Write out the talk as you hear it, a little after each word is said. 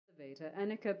later,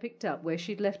 Annika picked up where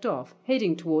she'd left off,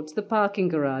 heading towards the parking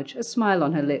garage, a smile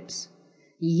on her lips.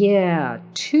 Yeah,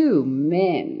 2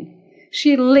 men.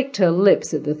 She licked her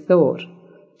lips at the thought.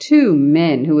 2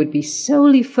 men who would be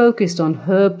solely focused on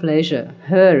her pleasure,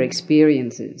 her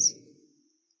experiences.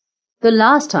 The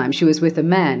last time she was with a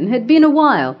man had been a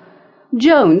while.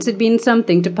 Jones had been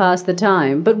something to pass the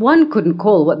time, but one couldn't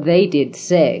call what they did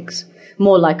sex.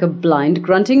 More like a blind,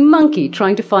 grunting monkey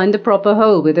trying to find the proper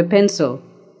hole with a pencil.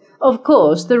 Of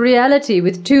course, the reality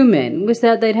with 2 men was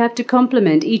that they'd have to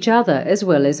complement each other as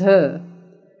well as her.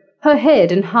 Her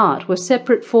head and heart were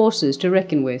separate forces to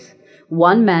reckon with.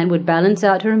 One man would balance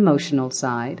out her emotional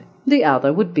side. The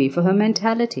other would be for her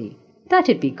mentality.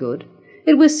 That'd be good.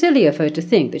 It was silly of her to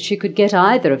think that she could get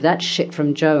either of that shit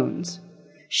from Jones.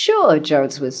 Sure,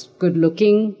 Jones was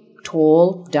good-looking,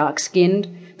 tall,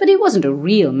 dark-skinned, but he wasn't a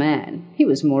real man. He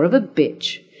was more of a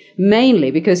bitch. Mainly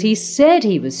because he said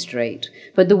he was straight,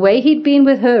 but the way he'd been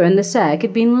with her in the sack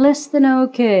had been less than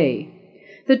okay.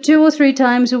 The 2 or 3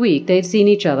 times a week they'd seen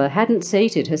each other hadn't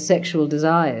sated her sexual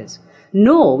desires,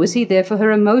 nor was he there for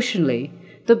her emotionally.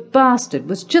 The bastard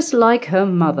was just like her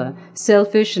mother,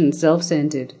 selfish and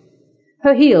self-centered.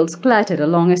 Her heels clattered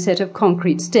along a set of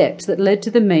concrete steps that led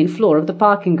to the main floor of the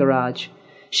parking garage.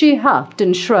 She huffed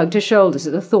and shrugged her shoulders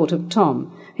at the thought of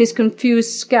Tom, his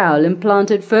confused scowl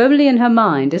implanted firmly in her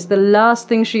mind as the last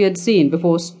thing she had seen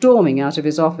before storming out of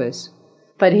his office.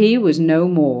 But he was no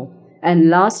more, and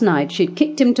last night she'd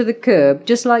kicked him to the curb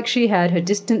just like she had her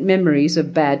distant memories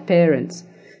of bad parents.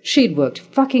 She'd worked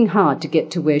fucking hard to get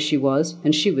to where she was,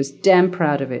 and she was damn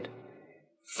proud of it.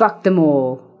 Fuck them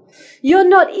all. "You're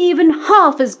not even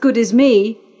half as good as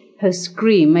me!" Her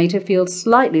scream made her feel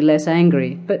slightly less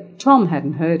angry, but Tom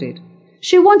hadn't heard it.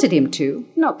 She wanted him to,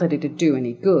 not that it'd do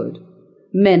any good.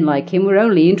 Men like him were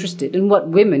only interested in what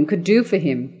women could do for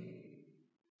him.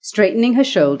 Straightening her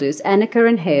shoulders, Annika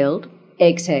inhaled,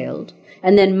 exhaled,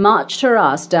 and then marched her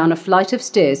ass down a flight of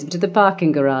stairs into the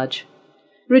parking garage.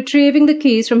 Retrieving the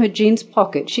keys from her jeans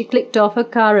pocket, she clicked off her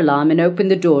car alarm and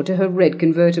opened the door to her red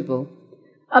convertible.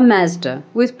 A Mazda,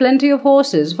 with plenty of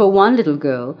horses for one little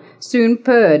girl, soon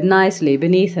purred nicely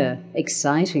beneath her,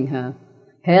 exciting her.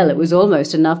 Hell, it was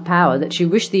almost enough power that she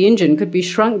wished the engine could be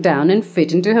shrunk down and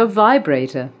fit into her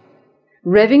vibrator.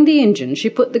 Revving the engine, she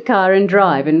put the car in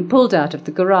drive and pulled out of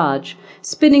the garage,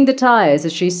 spinning the tires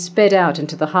as she sped out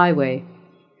into the highway.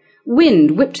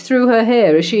 Wind whipped through her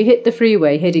hair as she hit the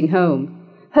freeway heading home.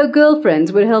 Her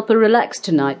girlfriends would help her relax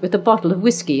tonight with a bottle of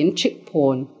whiskey and chick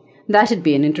porn. That'd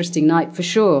be an interesting night for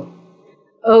sure.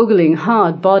 Ogling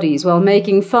hard bodies while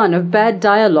making fun of bad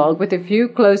dialogue with a few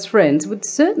close friends would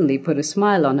certainly put a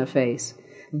smile on her face.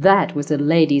 That was a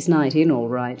ladies' night in, all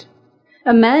right.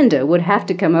 Amanda would have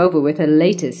to come over with her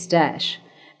latest stash.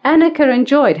 Annika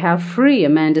enjoyed how free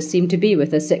Amanda seemed to be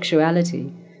with her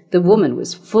sexuality. The woman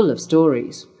was full of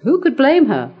stories. Who could blame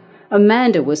her?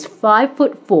 Amanda was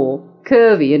 5'4",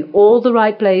 curvy in all the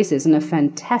right places, and a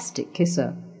fantastic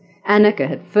kisser. Annika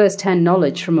had first-hand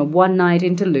knowledge from a one-night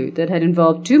interlude that had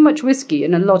involved too much whiskey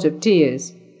and a lot of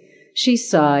tears. She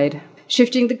sighed.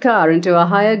 Shifting the car into a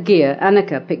higher gear,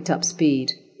 Annika picked up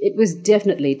speed. It was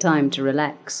definitely time to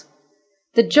relax.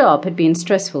 The job had been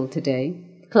stressful today.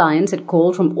 Clients had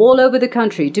called from all over the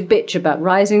country to bitch about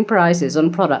rising prices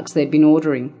on products they'd been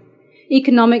ordering.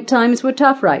 Economic times were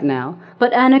tough right now,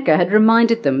 but Annika had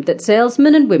reminded them that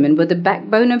salesmen and women were the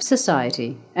backbone of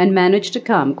society and managed to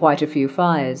calm quite a few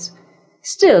fires.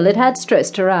 Still, it had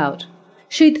stressed her out.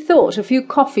 She'd thought a few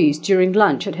coffees during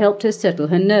lunch had helped her settle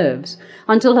her nerves,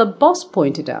 until her boss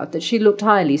pointed out that she looked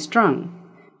highly strung.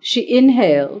 She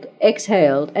inhaled,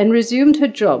 exhaled, and resumed her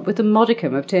job with a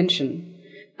modicum of tension.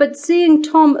 But seeing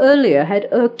Tom earlier had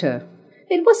irked her.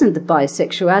 It wasn't the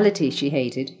bisexuality she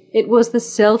hated. It was the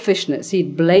selfishness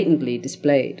he'd blatantly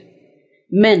displayed.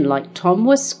 Men like Tom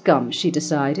were scum, she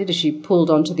decided as she pulled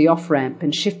onto the off-ramp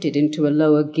and shifted into a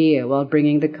lower gear while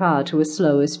bringing the car to a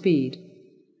slower speed.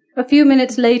 A few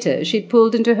minutes later, she'd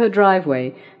pulled into her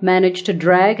driveway, managed to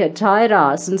drag her tired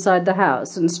ass inside the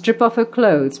house and strip off her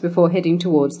clothes before heading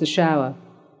towards the shower.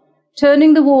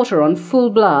 Turning the water on full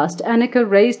blast, Annika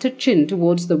raised her chin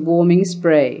towards the warming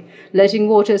spray, letting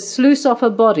water sluice off her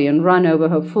body and run over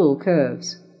her full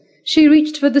curves. She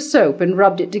reached for the soap and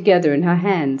rubbed it together in her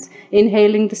hands,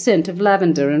 inhaling the scent of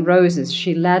lavender and roses as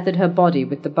she lathered her body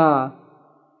with the bar.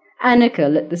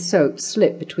 Annika let the soap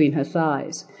slip between her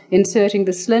thighs, inserting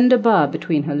the slender bar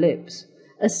between her lips.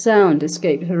 A sound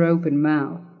escaped her open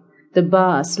mouth. The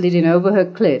bar slid in over her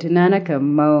clit, and Annika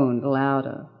moaned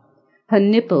louder. Her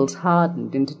nipples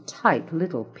hardened into tight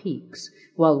little peaks,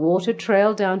 while water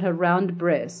trailed down her round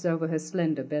breasts over her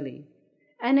slender belly.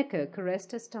 Annika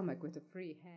caressed her stomach with a free hand.